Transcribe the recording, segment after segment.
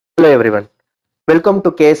Hello everyone, welcome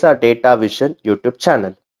to KSR Datavizon YouTube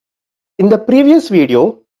channel. In the previous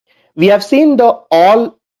video, we have seen the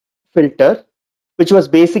all filter, which was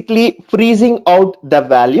basically freezing out the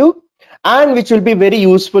value and which will be very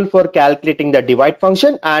useful for calculating the divide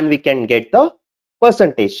function, and we can get the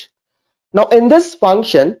percentage. Now in this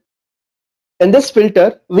function, in this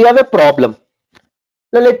filter, we have a problem.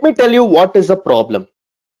 Now let me tell you what is the problem.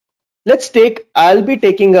 I'll be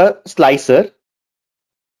taking a slicer.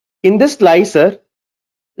 In this slicer,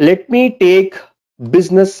 let me take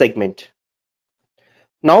business segment.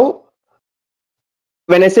 Now,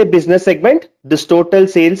 when I say business segment, this total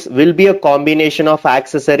sales will be a combination of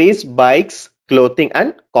accessories, bikes, clothing,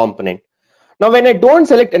 and component. Now, when I don't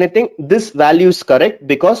select anything, this value is correct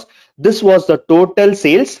because this was the total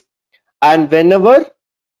sales. And whenever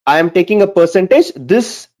I am taking a percentage,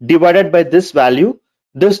 this divided by this value,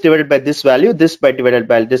 this divided by this value, this by divided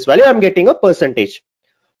by this value, I'm getting a percentage.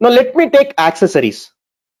 Now, let me take accessories.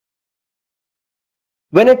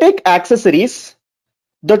 When I take accessories,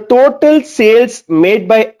 the total sales made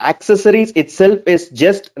by accessories itself is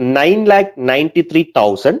just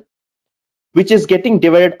 9,93,000, which is getting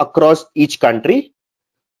divided across each country.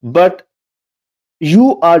 But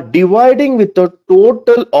you are dividing with the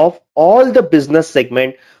total of all the business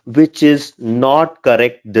segment, which is not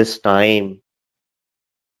correct this time.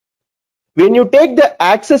 When you take the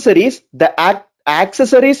accessories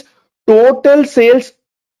total sales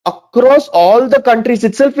across all the countries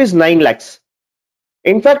itself is 9 lakhs.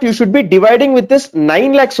 In fact, you should be dividing with this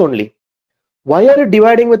 9 lakhs only. Why are you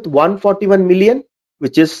dividing with 141 million?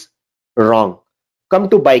 Which is wrong. Come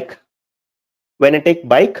to bike. When I take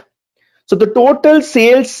bike, so the total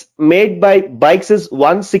sales made by bikes is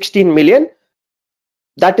 116 million.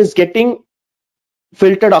 That is getting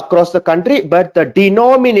filtered across the country, but the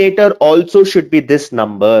denominator also should be this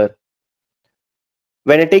number.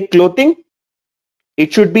 When I take clothing,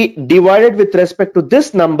 it should be divided with respect to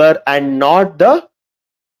this number and not the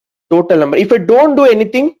total number. If I don't do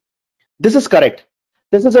anything, this is correct.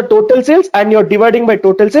 This is a total sales and you're dividing by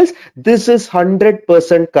total sales. This is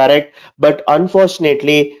 100% correct. But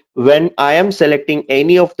unfortunately, when I am selecting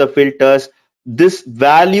any of the filters, this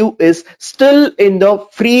value is still in the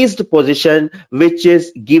freezed position, which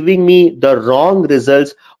is giving me the wrong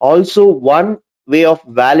results. Also, one way of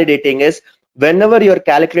validating is whenever you're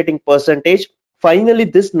calculating percentage, finally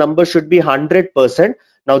this number should be 100%.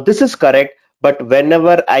 Now this is correct, but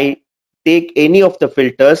whenever I take any of the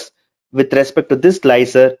filters with respect to this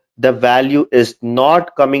slicer, the value is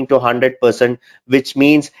not coming to 100%, which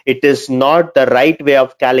means it is not the right way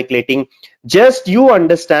of calculating. Just you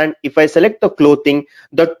understand, if I select the clothing,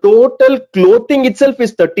 the total clothing itself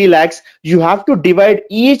is 30 lakhs. You have to divide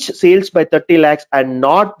each sales by 30 lakhs and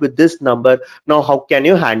not with this number. Now, how can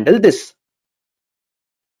you handle this?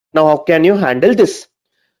 So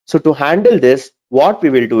to handle this, what we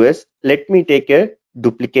will do is, let me take a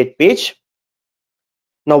duplicate page.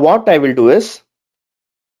 Now what I will do is,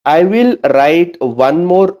 I will write one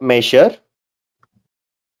more measure,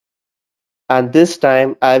 and this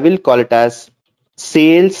time I will call it as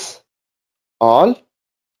sales all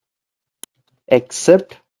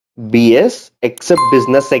except BS, except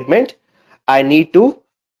business segment. I need to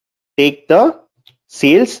take the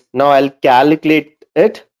sales. Now I'll calculate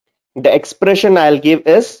it. The expression I'll give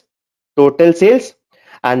is total sales,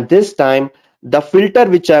 and this time the filter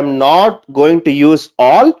which I'm not going to use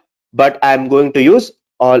all, but I'm going to use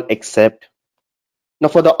all except. Now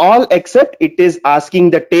for the all except, it is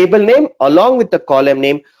asking the table name along with the column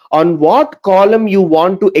name. On what column you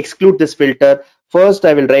want to exclude this filter? First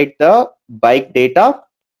I will write the bike data,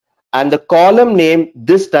 and the column name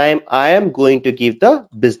this time I am going to give the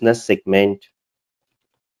business segment.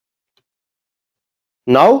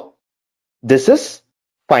 Now this is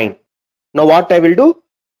fine. Now what I will do,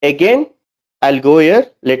 again I'll go here,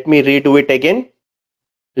 let me redo it again.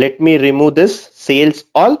 Let me remove this sales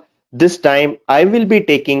all. This time I will be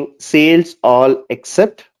taking sales all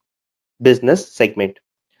except business segment.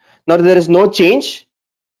 Now there is no change.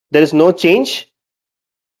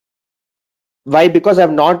 Why? Because I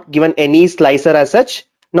have not given any slicer as such.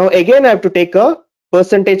 Now again I have to take a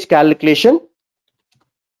percentage calculation.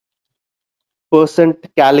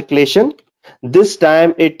 This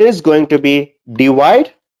time it is going to be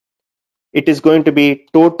divide. It is going to be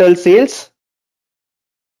total sales.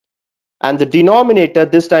 And the denominator,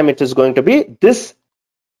 this time it is going to be this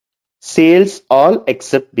sales all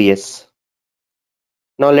except BS.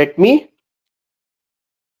 Now let me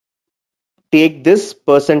take this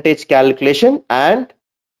percentage calculation and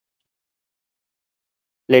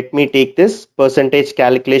let me take this percentage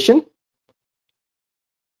calculation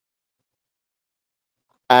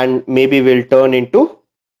and maybe we'll turn into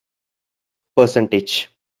percentage.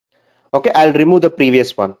 Okay, I'll remove the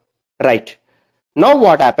previous one. Right. Now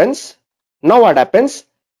what happens?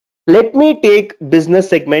 Let me take business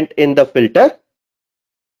segment in the filter.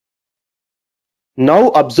 Now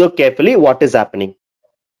observe carefully what is happening.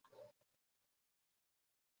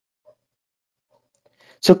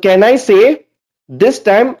 So can I say this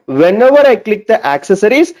time whenever I click the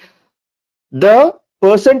accessories, the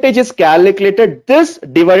percentage is calculated this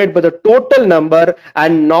divided by the total number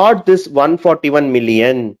and not this 141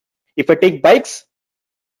 million. If I take bikes,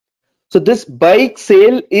 so this bike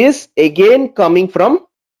sale is again coming from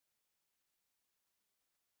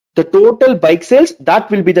the total bike sales,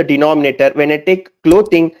 that will be the denominator. When I take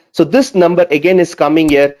clothing, so this number again is coming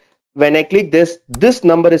here. When I click this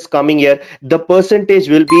number is coming here. The percentage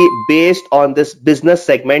will be based on this business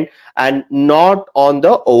segment and not on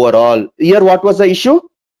the overall. Here what was the issue?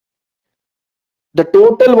 The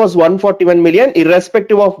total was 141 million.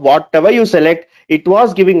 Irrespective of whatever you select, it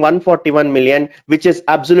was giving 141 million, which is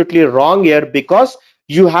absolutely wrong here, because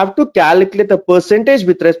you have to calculate the percentage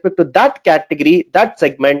with respect to that category, that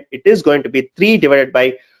segment. It is going to be 3 divided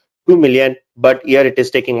by 2 million, but here it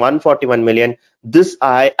is taking 141 million. This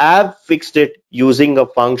I have fixed it using a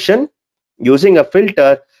function, using a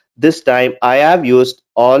filter. This time I have used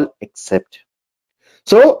all except.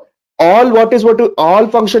 So all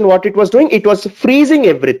function, what it was doing, it was freezing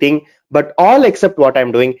everything, but all except what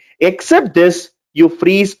I'm doing, except this, you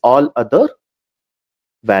freeze all other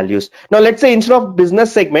values. Now let's say instead of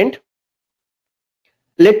business segment,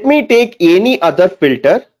 let me take any other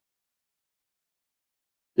filter.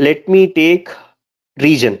 Let me take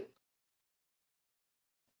region.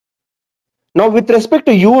 Now with respect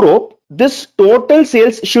to Europe, this total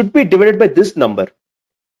sales should be divided by this number,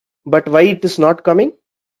 but why it is not coming?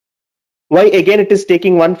 Why again it is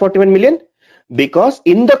taking 141 million? Because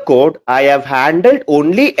in the code I have handled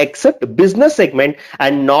only except business segment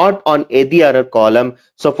and not on any other column.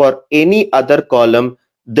 So for any other column,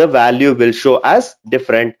 the value will show as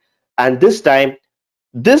different. And this time,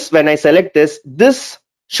 this, when I select this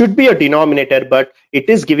should be a denominator, but it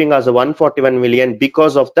is giving us a 141 million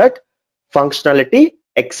because of that functionality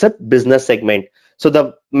except business segment. So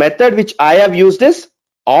the method which I have used is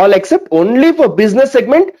all except. Only for business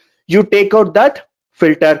segment you take out that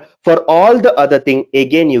filter. For all the other thing,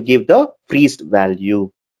 again you give the freezed value.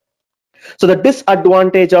 So the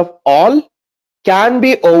disadvantage of all can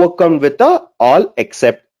be overcome with the all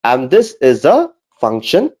except, and this is a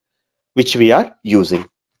function which we are using.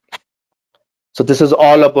 So this is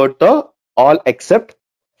all about the all except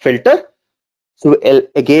filter. So we'll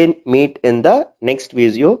again meet in the next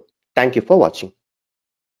video. Thank you for watching.